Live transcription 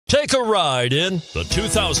Take a ride in the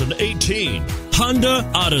 2018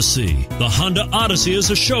 Honda Odyssey. The Honda Odyssey is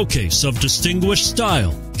a showcase of distinguished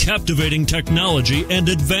style, captivating technology, and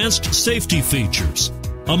advanced safety features.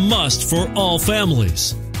 A must for all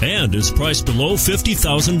families, and is priced below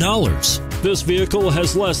 $50,000. This vehicle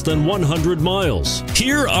has less than 100 miles.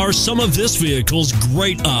 Here are some of this vehicle's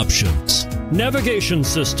great options: navigation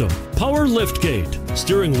system, power liftgate,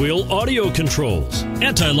 steering wheel audio controls,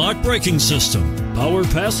 anti-lock braking system, power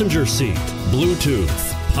passenger seat,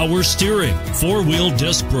 Bluetooth, power steering, four-wheel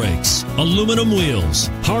disc brakes, aluminum wheels,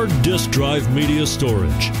 hard disk drive media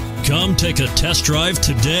storage. Come take a test drive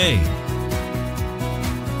today.